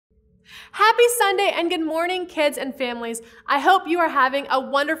Happy Sunday and good morning, kids and families. I hope you are having a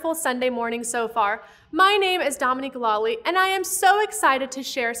wonderful Sunday morning so far. My name is Dominique Lawley, and I am so excited to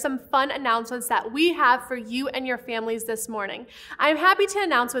share some fun announcements that we have for you and your families this morning. I'm happy to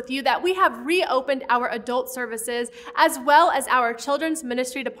announce with you that we have reopened our adult services as well as our children's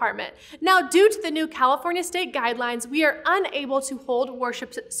ministry department. Now, due to the new California state guidelines, we are unable to hold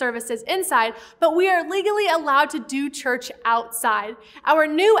worship services inside, but we are legally allowed to do church outside. Our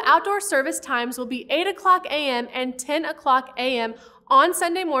new outdoor service times will be 8 o'clock a.m. and 10 o'clock a.m. on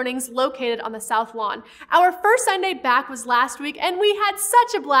Sunday mornings located on the South Lawn. Our first Sunday back was last week, and we had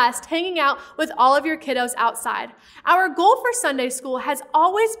such a blast hanging out with all of your kiddos outside. Our goal for Sunday school has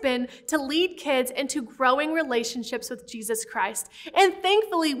always been to lead kids into growing relationships with Jesus Christ. And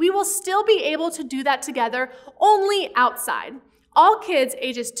thankfully, we will still be able to do that together, only outside. All kids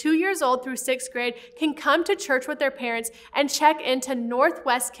ages 2 years old through 6th grade can come to church with their parents and check into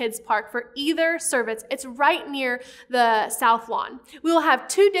Northwest Kids Park for either service. It's right near the South Lawn. We will have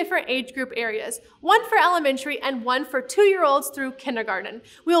 2 different age group areas, one for elementary and one for 2-year-olds through kindergarten.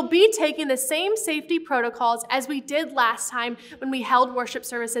 We will be taking the same safety protocols as we did last time when we held worship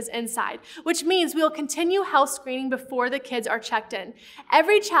services inside, which means we will continue health screening before the kids are checked in.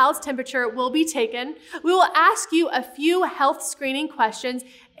 Every child's temperature will be taken. We will ask you a few health screening questions,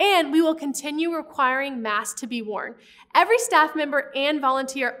 and we will continue requiring masks to be worn. Every staff member and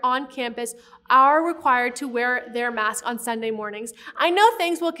volunteer on campus are required to wear their mask on Sunday mornings. I know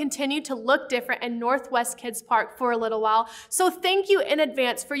things will continue to look different in Northwest Kids Park for a little while, so thank you in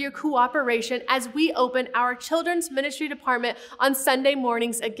advance for your cooperation as we open our children's ministry department on Sunday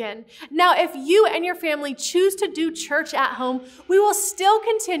mornings again. Now, if you and your family choose to do church at home, we will still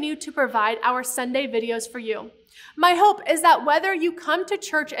continue to provide our Sunday videos for you. My hope is that whether you come to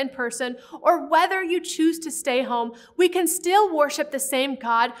church in person or whether you choose to stay home, we can still worship the same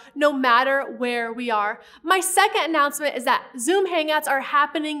God no matter where we are. My second announcement is that Zoom Hangouts are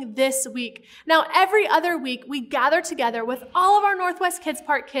happening this week. Now, every other week, we gather together with all of our Northwest Kids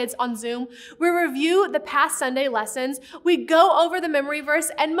Park kids on Zoom. We review the past Sunday lessons, we go over the memory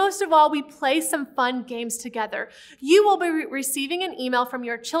verse, and most of all, we play some fun games together. You will be receiving an email from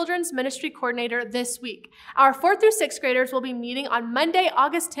your children's ministry coordinator this week. Our 4th through 6th graders will be meeting on Monday,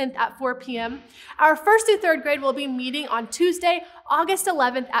 August 10th at 4 p.m. Our 1st through 3rd grade will be meeting on Tuesday, August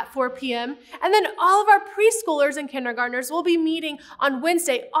 11th at 4 p.m. And then all of our preschoolers and kindergartners will be meeting on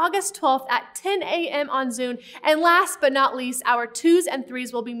Wednesday, August 12th at 10 a.m. on Zoom. And last but not least, our 2s and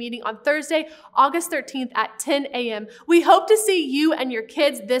 3s will be meeting on Thursday, August 13th at 10 a.m. We hope to see you and your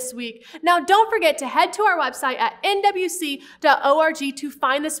kids this week. Now, don't forget to head to our website at nwc.org to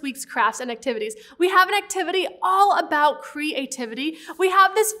find this week's crafts and activities. We have an activity all about creativity. We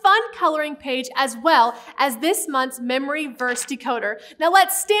have this fun coloring page as well as this month's memory verse decoder. Now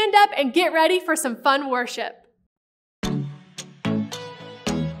let's stand up and get ready for some fun worship.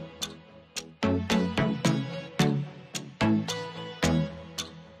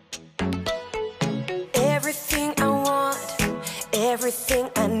 Everything I want, everything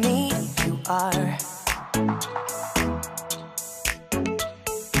I need, you are.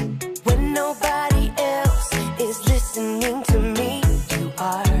 When nobody else is listening to me, you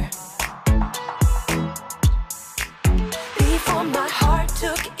are. Before my heart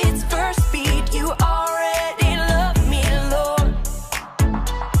took its first beat, you already loved me, Lord.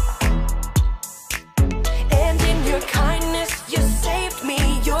 And in your kindness, you saved me.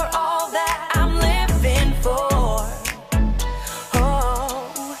 You're all that I'm living for.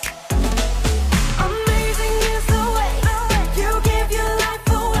 Oh, amazing is the way you give your life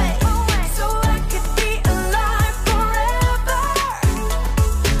away, so I could be alive forever.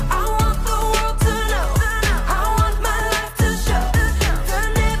 I want the world to know, I want my life to show the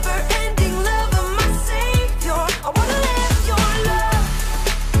never-ending love of my Savior. I wanna live your love,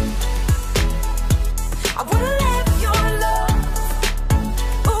 I wanna live your love.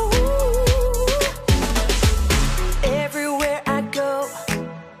 Ooh. Everywhere I go,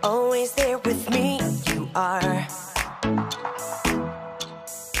 always there with me, you are.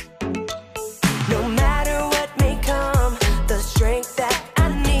 No matter what may come, the strength that I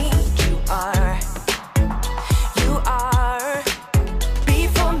need, you are. You are.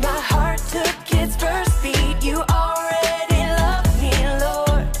 Before my heart took its first beat, you already loved me,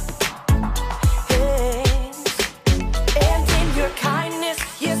 Lord. Yes. And in your kindness,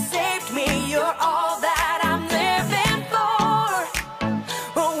 you saved me. You're all that I'm living for.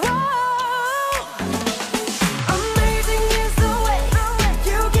 Oh, whoa.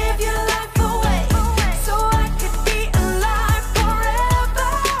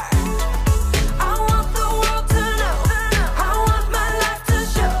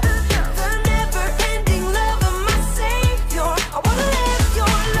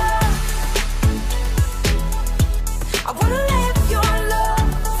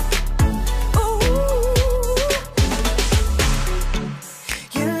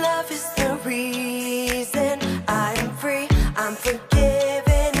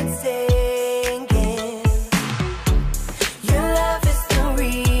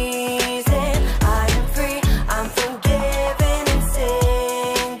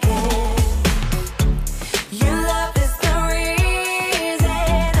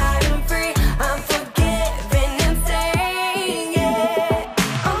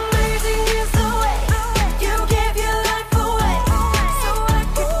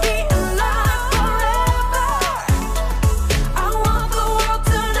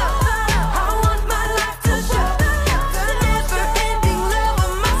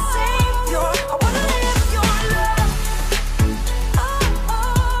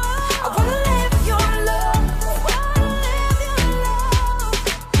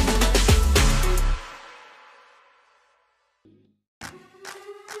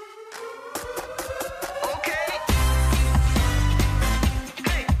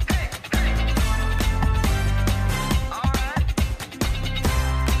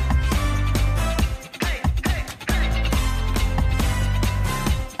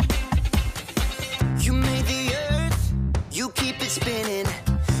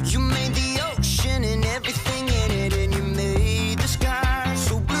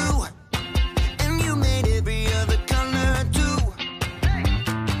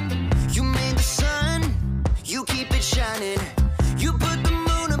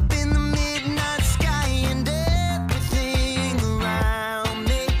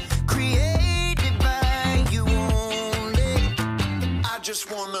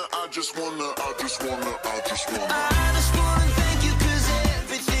 just wanna thank you 'cause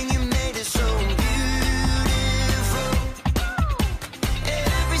everything you made is so beautiful.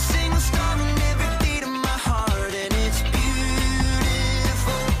 Every single star and every beat of my heart, and it's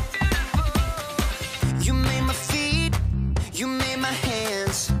beautiful. You made my feet, you made my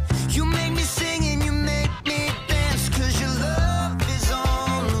hands, you made me sing and you make me dance, 'cause your love is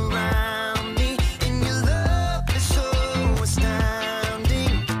all around me, and your love is so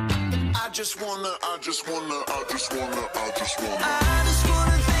astounding. I just wanna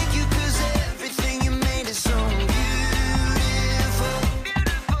thank you 'cause everything you made is so beautiful.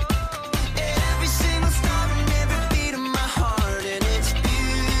 Every single star and every beat of my heart, and it's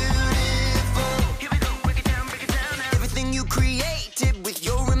beautiful. Here we go, break it down now. Everything you created with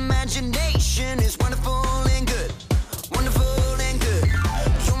your imagination is wonderful and good, wonderful and good.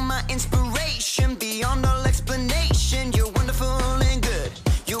 You're my inspiration beyond all explanation. You're wonderful and good,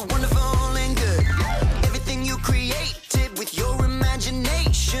 you're wonderful and good. Everything you created with your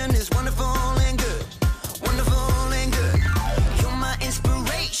imagination is wonderful and good, wonderful and good. You're my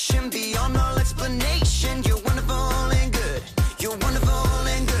inspiration beyond all explanation. You're wonderful and good, you're wonderful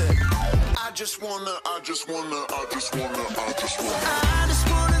and good. I just wanna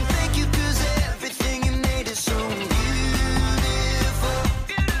thank you 'cause everything you made is so beautiful.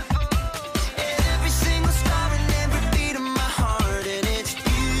 Every single star and every beat of my heart, and it's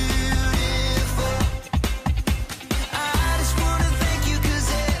beautiful. I just wanna thank you 'cause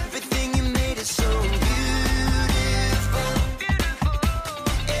everything you made is so beautiful.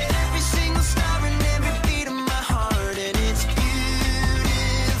 Every single star and every beat of my heart, and it's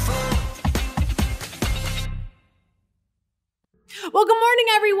beautiful. Well, good morning,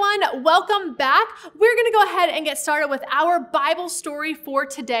 everyone. Welcome back. We're going to go ahead and get started with our Bible story for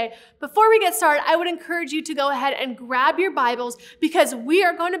today. Before we get started, I would encourage you to go ahead and grab your Bibles because we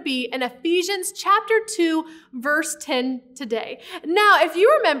are going to be in Ephesians chapter 2, verse 10 today. Now, if you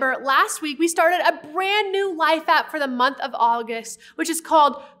remember, last week we started a brand new life app for the month of August, which is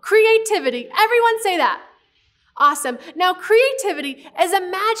called Creativity. Everyone say that. Awesome. Now, creativity is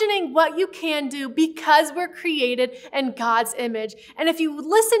imagining what you can do because we're created in God's image. And if you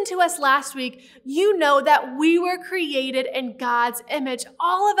listened to us last week, you know that we were created in God's image.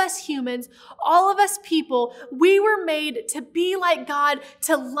 All of us humans, all of us people, we were made to be like God,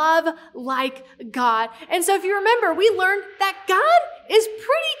 to love like God. And so if you remember, we learned that God is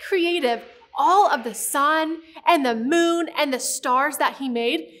pretty creative. All of the sun and the moon and the stars that he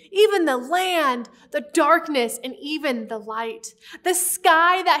made, even the land, the darkness, and even the light. The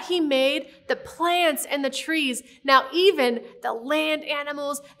sky that he made, the plants and the trees. Now even the land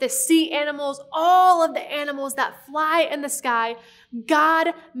animals, the sea animals, all of the animals that fly in the sky,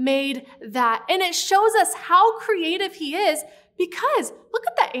 God made that. And it shows us how creative he is because look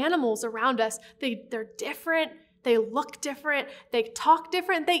at the animals around us. They're different. They look different, they talk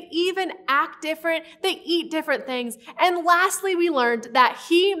different, they even act different, they eat different things. And lastly, we learned that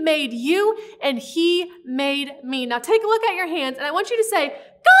he made you and he made me. Now take a look at your hands and I want you to say,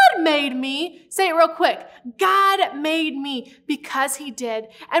 God made me. Say it real quick. God made me because he did.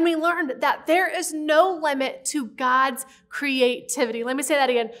 And we learned that there is no limit to God's creativity. Let me say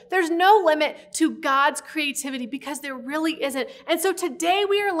that again. There's no limit to God's creativity because there really isn't. And so today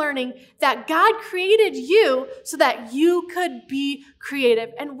we are learning that God created you so that you could be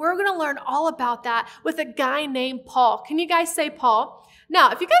creative. And we're going to learn all about that with a guy named Paul. Can you guys say Paul? Now,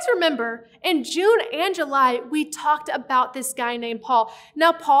 if you guys remember, in June and July, we talked about this guy named Paul.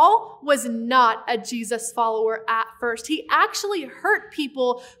 Now, Paul was not a Jesus follower at first. He actually hurt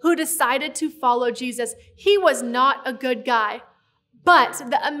people who decided to follow Jesus. He was not a good guy. But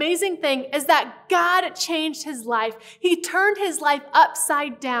the amazing thing is that God changed his life. He turned his life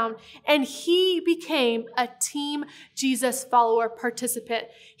upside down and he became a Team Jesus follower participant.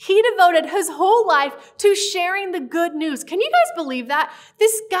 He devoted his whole life to sharing the good news. Can you guys believe that?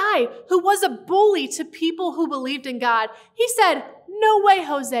 This guy who was a bully to people who believed in God, he said, "No way,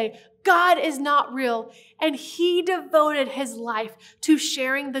 Jose. God is not real." And he devoted his life to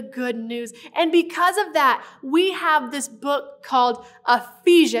sharing the good news. And because of that, we have this book called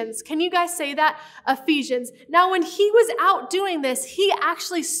Ephesians. Can you guys say that? Ephesians. Now, when he was out doing this, he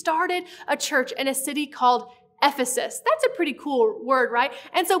actually started a church in a city called Ephesus. That's a pretty cool word, right?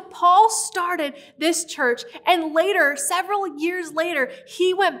 And so Paul started this church, and later, several years later,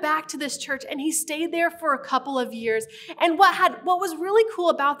 he went back to this church and he stayed there for a couple of years. And what was really cool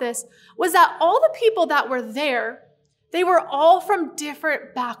about this was that all the people that were there, They were all from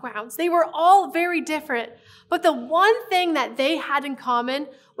different backgrounds. They were all very different. But the one thing that they had in common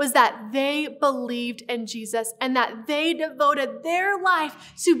was that they believed in Jesus and that they devoted their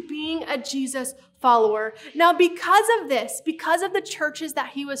life to being a Jesus follower. Now, because of this, because of the churches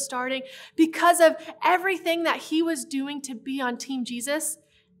that he was starting, because of everything that he was doing to be on Team Jesus,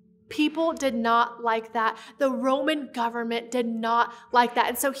 people did not like that. The Roman government did not like that.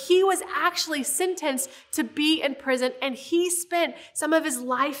 And so he was actually sentenced to be in prison, and he spent some of his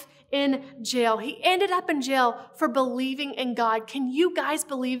life in jail. He ended up in jail for believing in God. Can you guys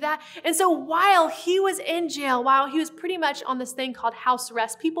believe that? And so while he was in jail, while he was pretty much on this thing called house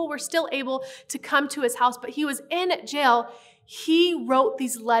arrest, people were still able to come to his house, but he was in jail. He wrote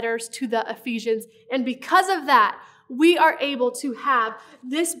these letters to the Ephesians. And because of that, we are able to have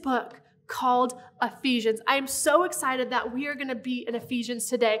this book called Ephesians. I am so excited that we are going to be in Ephesians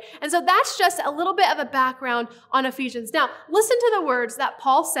today. And so that's just a little bit of a background on Ephesians. Now, listen to the words that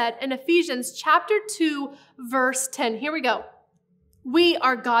Paul said in Ephesians chapter 2, verse 10. Here we go. We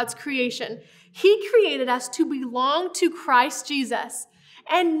are God's creation. He created us to belong to Christ Jesus.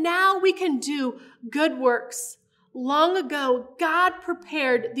 And now we can do good works. Long ago, God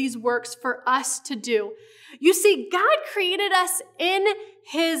prepared these works for us to do. You see, God created us in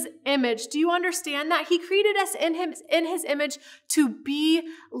his image. Do you understand that? He created us in his image to be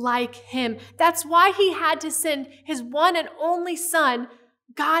like him. That's why he had to send his one and only son.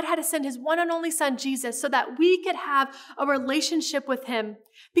 God had to send his one and only son, Jesus, so that we could have a relationship with him.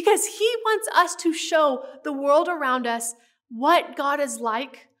 Because he wants us to show the world around us what God is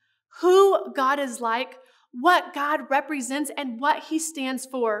like, who God is like, what God represents, and what he stands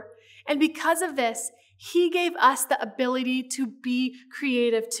for. And because of this, he gave us the ability to be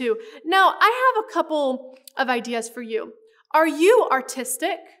creative too. Now, I have a couple of ideas for you. Are you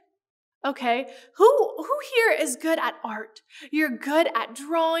artistic? Okay. Who here is good at art? You're good at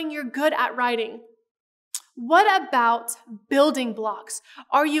drawing. You're good at writing. What about building blocks?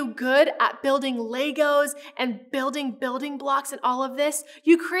 Are you good at building Legos and building blocks and all of this?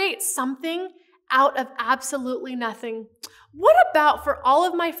 You create something out of absolutely nothing. What about for all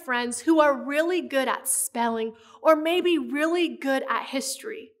of my friends who are really good at spelling or maybe really good at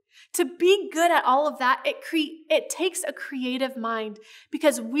history? To be good at all of that, it takes a creative mind,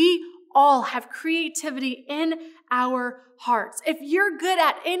 because we all have creativity in our hearts. If you're good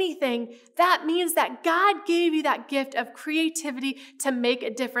at anything, that means that God gave you that gift of creativity to make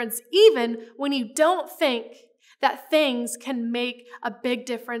a difference, even when you don't think that things can make a big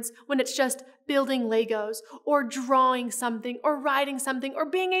difference, when it's just building Legos or drawing something or writing something or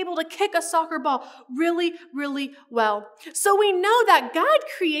being able to kick a soccer ball really, really well. So we know that God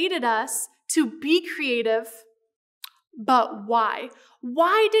created us to be creative, but why?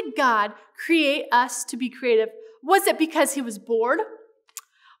 Why did God create us to be creative? Was it because he was bored?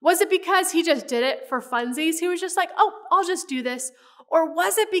 Was it because he just did it for funsies? He was just like, oh, I'll just do this. Or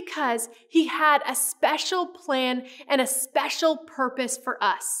was it because he had a special plan and a special purpose for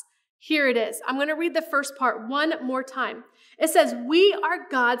us? Here it is. I'm going to read the first part one more time. It says, we are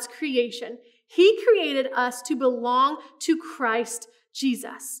God's creation. He created us to belong to Christ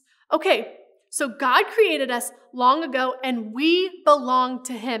Jesus. Okay, so God created us long ago and we belong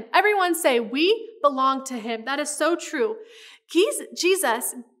to him. Everyone say, we belong to him. That is so true.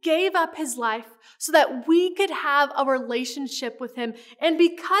 Jesus gave up his life so that we could have a relationship with him. And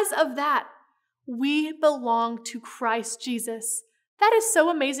because of that, we belong to Christ Jesus. That is so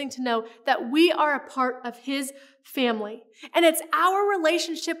amazing to know that we are a part of his family. And it's our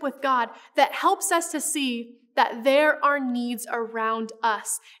relationship with God that helps us to see that there are needs around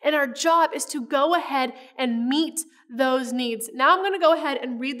us. And our job is to go ahead and meet those needs. Now I'm going to go ahead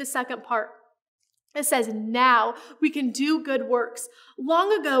and read the second part. It says, now we can do good works.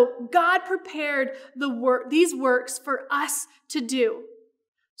 Long ago, God prepared these works for us to do.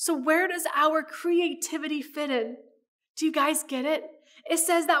 So where does our creativity fit in? Do you guys get it? It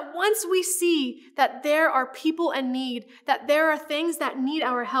says that once we see that there are people in need, that there are things that need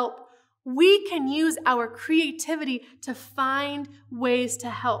our help, we can use our creativity to find ways to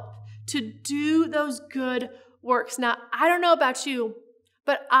help, to do those good works. Now, I don't know about you,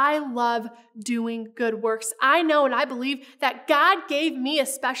 but I love doing good works. I know and I believe that God gave me a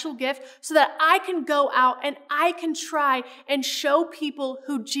special gift so that I can go out and I can try and show people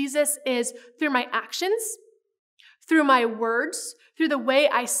who Jesus is through my actions, through my words, through the way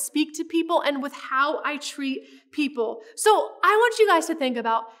I speak to people, and with how I treat people. So I want you guys to think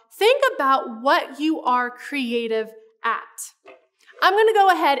about what you are creative at. I'm going to go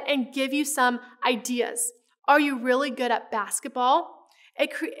ahead and give you some ideas. Are you really good at basketball?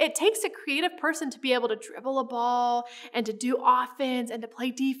 It takes a creative person to be able to dribble a ball and to do offense and to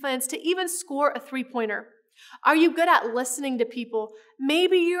play defense, to even score a three-pointer. Are you good at listening to people?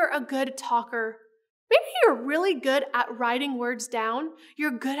 Maybe you're a good talker. Maybe you're really good at writing words down.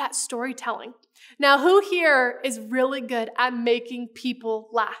 You're good at storytelling. Now, who here is really good at making people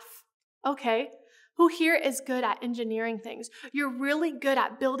laugh? Okay. Who here is good at engineering things? You're really good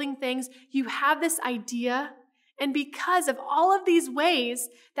at building things. You have this idea. And because of all of these ways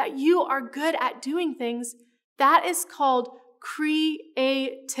that you are good at doing things, that is called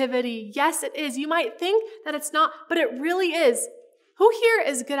creativity. Yes, it is. You might think that it's not, but it really is. Who here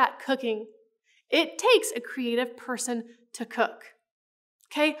is good at cooking? It takes a creative person to cook.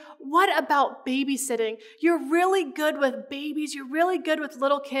 Okay, what about babysitting? You're really good with babies. You're really good with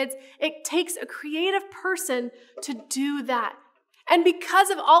little kids. It takes a creative person to do that. And because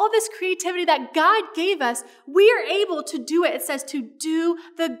of all of this creativity that God gave us, we are able to do it. It says to do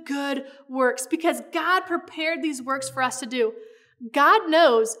the good works because God prepared these works for us to do. God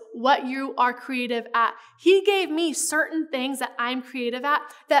knows what you are creative at. He gave me certain things that I'm creative at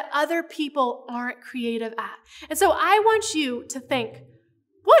that other people aren't creative at. And so I want you to think,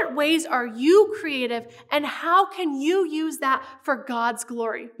 what ways are you creative and how can you use that for God's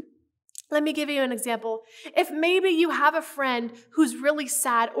glory? Let me give you an example. If maybe you have a friend who's really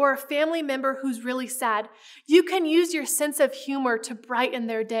sad or a family member who's really sad, you can use your sense of humor to brighten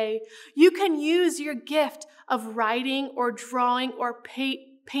their day. You can use your gift of writing or drawing or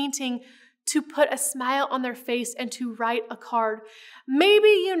painting to put a smile on their face and to write a card. Maybe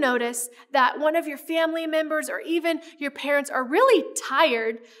you notice that one of your family members or even your parents are really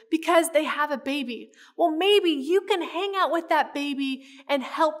tired because they have a baby. Well, maybe you can hang out with that baby and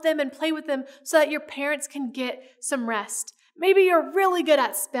help them and play with them so that your parents can get some rest. Maybe you're really good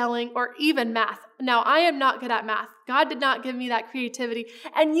at spelling or even math. Now, I am not good at math. God did not give me that creativity.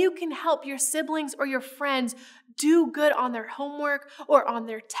 And you can help your siblings or your friends do good on their homework or on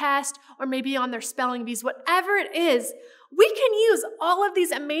their test or maybe on their spelling bees. Whatever it is, we can use all of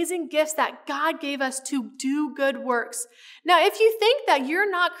these amazing gifts that God gave us to do good works. Now, if you think that you're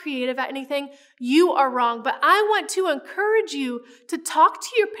not creative at anything, you are wrong. But I want to encourage you to talk to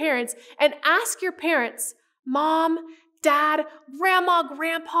your parents and ask your parents, Mom, Dad, Grandma,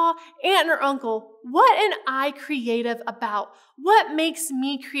 Grandpa, Aunt, or Uncle, what am I creative about? What makes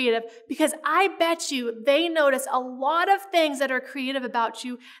me creative? Because I bet you they notice a lot of things that are creative about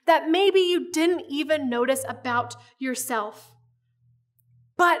you that maybe you didn't even notice about yourself.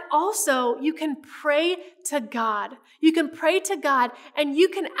 But also, you can pray to God. You can pray to God and you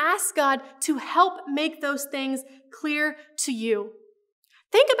can ask God to help make those things clear to you.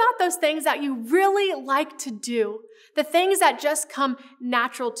 Think about those things that you really like to do, the things that just come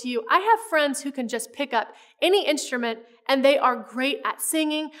natural to you. I have friends who can just pick up any instrument and they are great at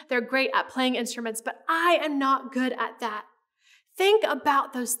singing, they're great at playing instruments, but I am not good at that. Think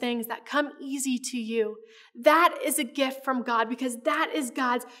about those things that come easy to you. That is a gift from God because that is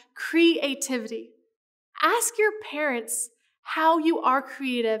God's creativity. Ask your parents how you are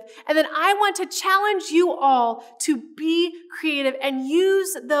creative. And then I want to challenge you all to be creative and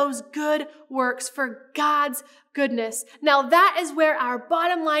use those good works for God's goodness. Now that is where our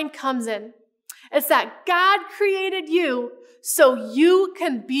bottom line comes in. It's that God created you so you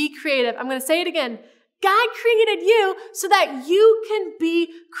can be creative. I'm going to say it again. God created you so that you can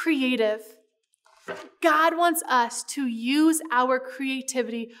be creative. God wants us to use our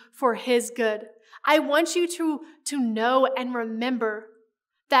creativity for His good. I want you to know and remember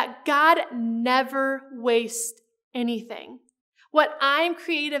that God never wastes anything. What I'm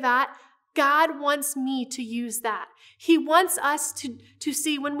creative at, God wants me to use that. He wants us to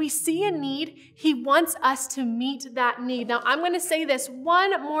see when we see a need, He wants us to meet that need. Now, I'm going to say this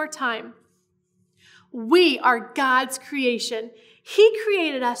one more time. We are God's creation. He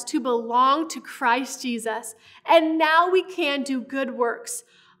created us to belong to Christ Jesus, and now we can do good works.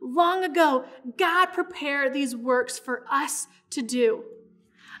 Long ago, God prepared these works for us to do.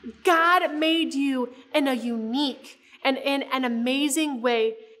 God made you in a unique and in an amazing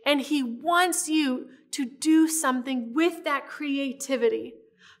way, and He wants you to do something with that creativity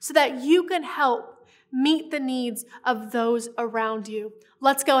so that you can help meet the needs of those around you.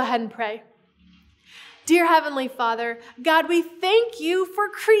 Let's go ahead and pray. Dear Heavenly Father, God, we thank you for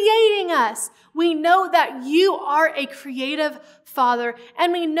creating us. We know that you are a creative Father,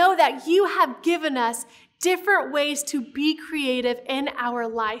 and we know that you have given us different ways to be creative in our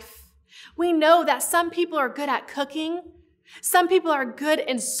life. We know that some people are good at cooking, Some people are good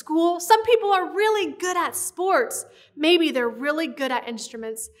in school. Some people are really good at sports. Maybe they're really good at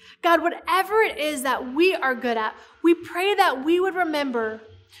instruments. God, whatever it is that we are good at, we pray that we would remember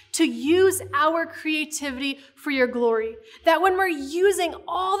to use our creativity for your glory. That when we're using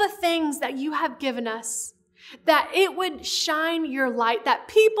all the things that you have given us, that it would shine your light, that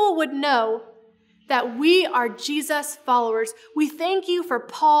people would know that we are Jesus followers. We thank you for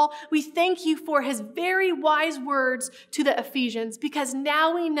Paul. We thank you for his very wise words to the Ephesians, because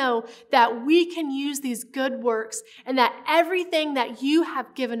now we know that we can use these good works and that everything that you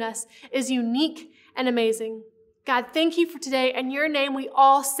have given us is unique and amazing. God, thank you for today. In your name, we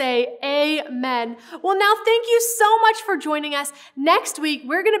all say amen. Well, now thank you so much for joining us. Next week,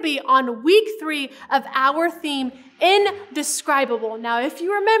 we're going to be on week 3 of our theme, Indescribable. Now, if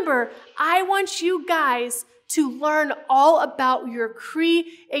you remember, I want you guys to learn all about your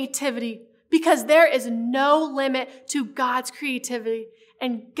creativity, because there is no limit to God's creativity,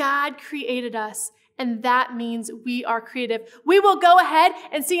 and God created us. And that means we are creative. We will go ahead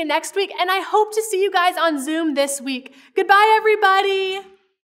and see you next week. And I hope to see you guys on Zoom this week. Goodbye, everybody.